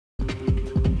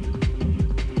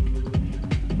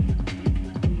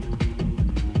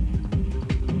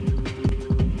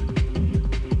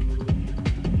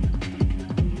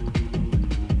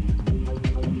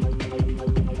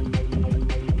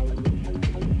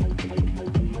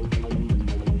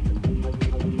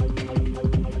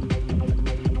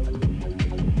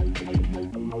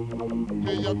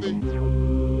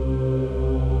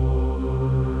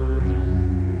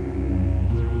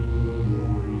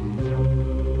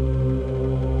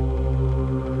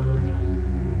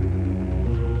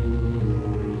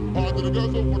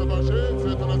girls who put up a shade,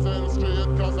 sit on a cell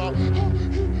straight, cause I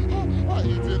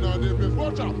eating on the beef.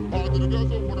 Watch out. All the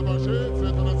girls who put up a shade,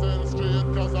 sit on a cell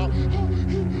straight, cause I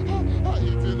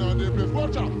eating on the beef.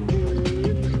 Watch out.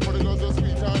 For the girls who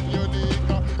sweet and unique,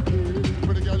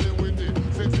 for the girl with the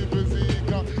sexy physique,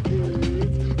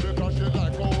 because she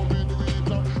like how me do it.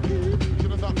 She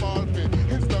doesn't call me,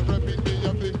 Instagram me,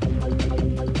 a thing.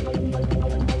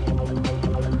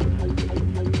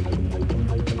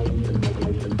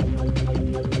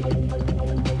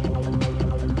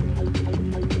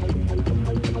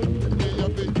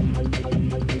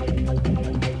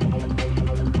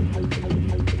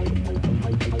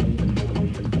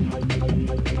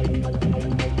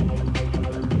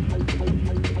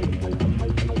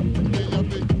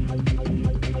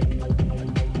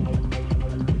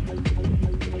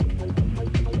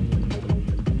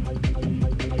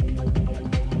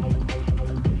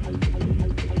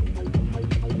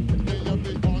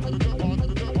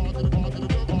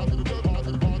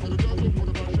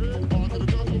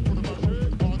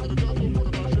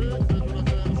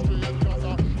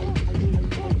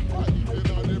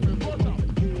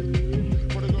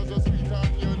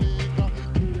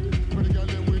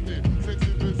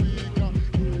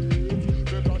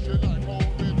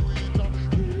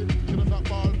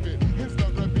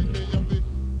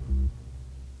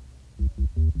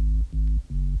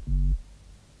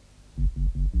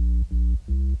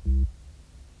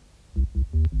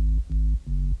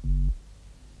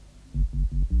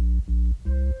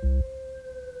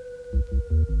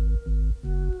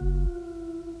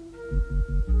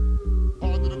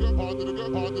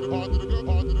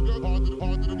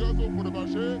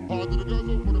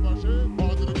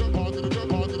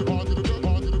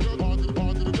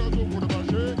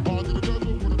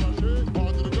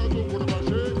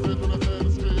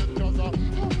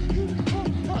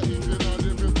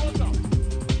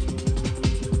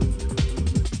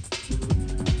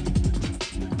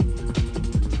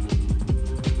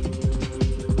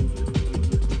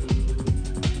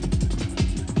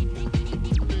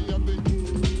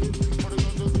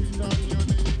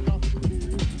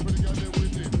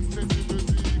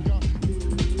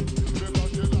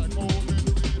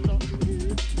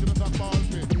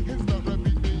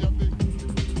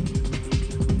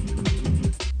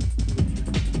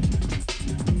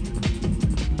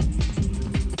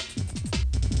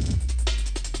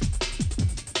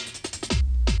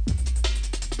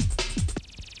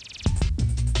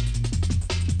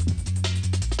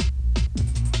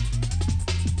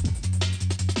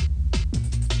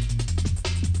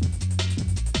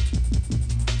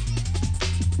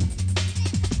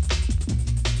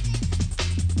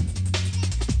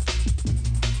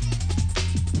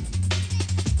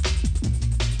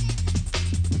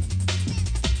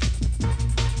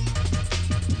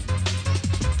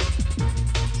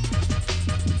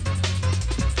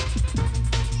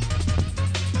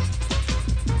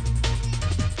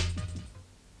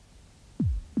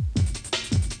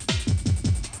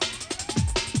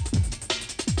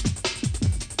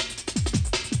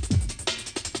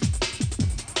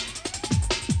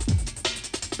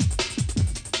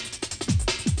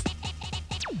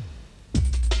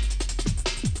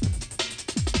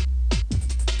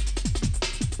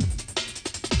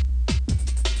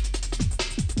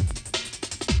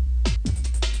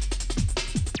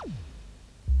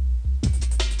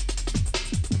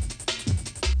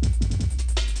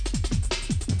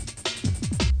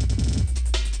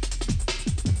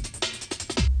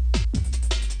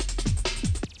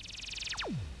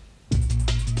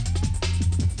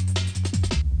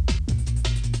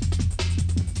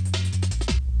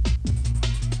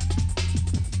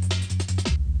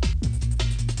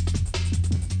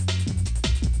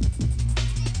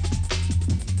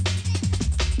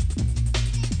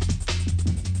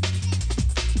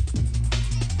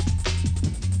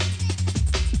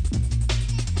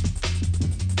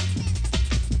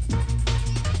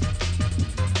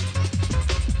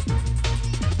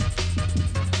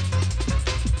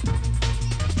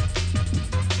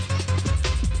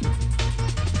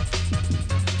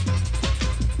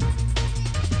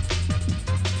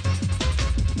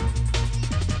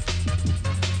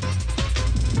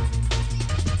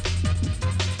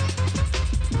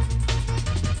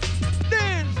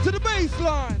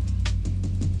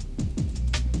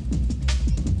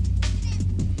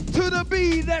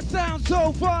 That sounds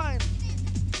so fine.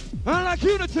 I like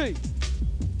unity.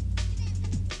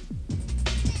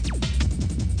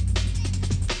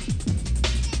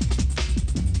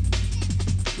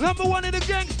 Number one in the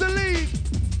gangster league.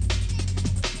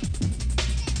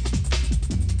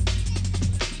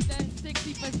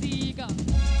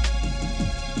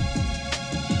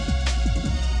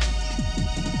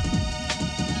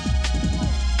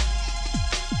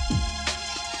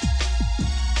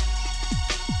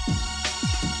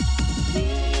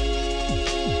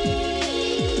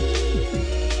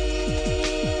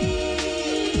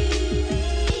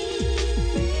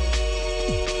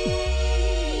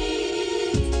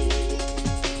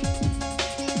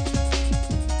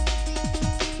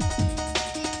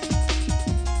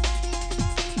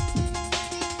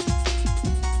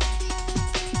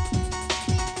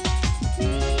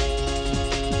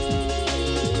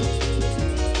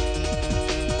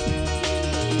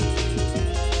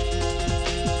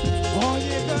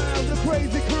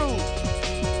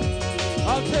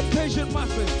 Temptation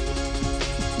Massive.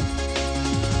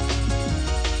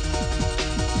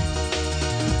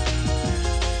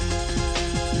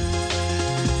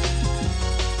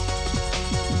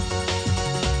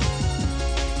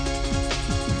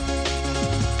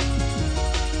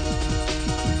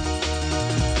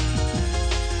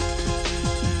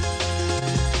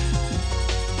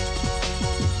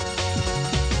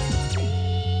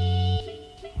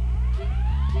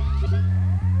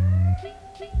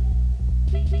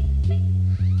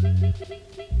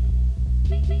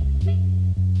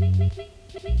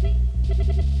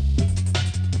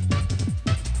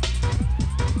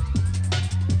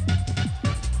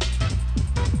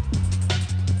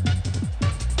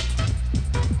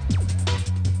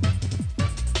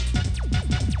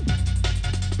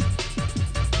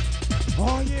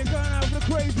 Oh yeah, going out with the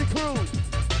crazy crew.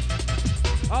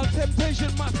 Our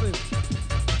Temptation Massive.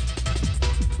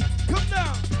 Come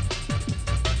down.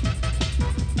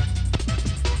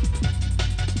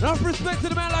 Enough respect to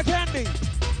the man like Andy.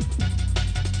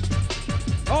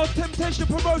 Our Temptation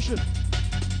promotion.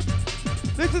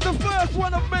 This is the first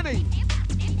one of many.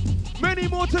 Many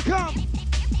more to come.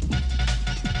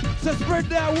 So spread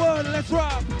that word and let's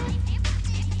rock.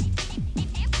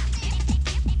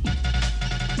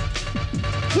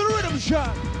 To the rhythm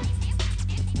shot.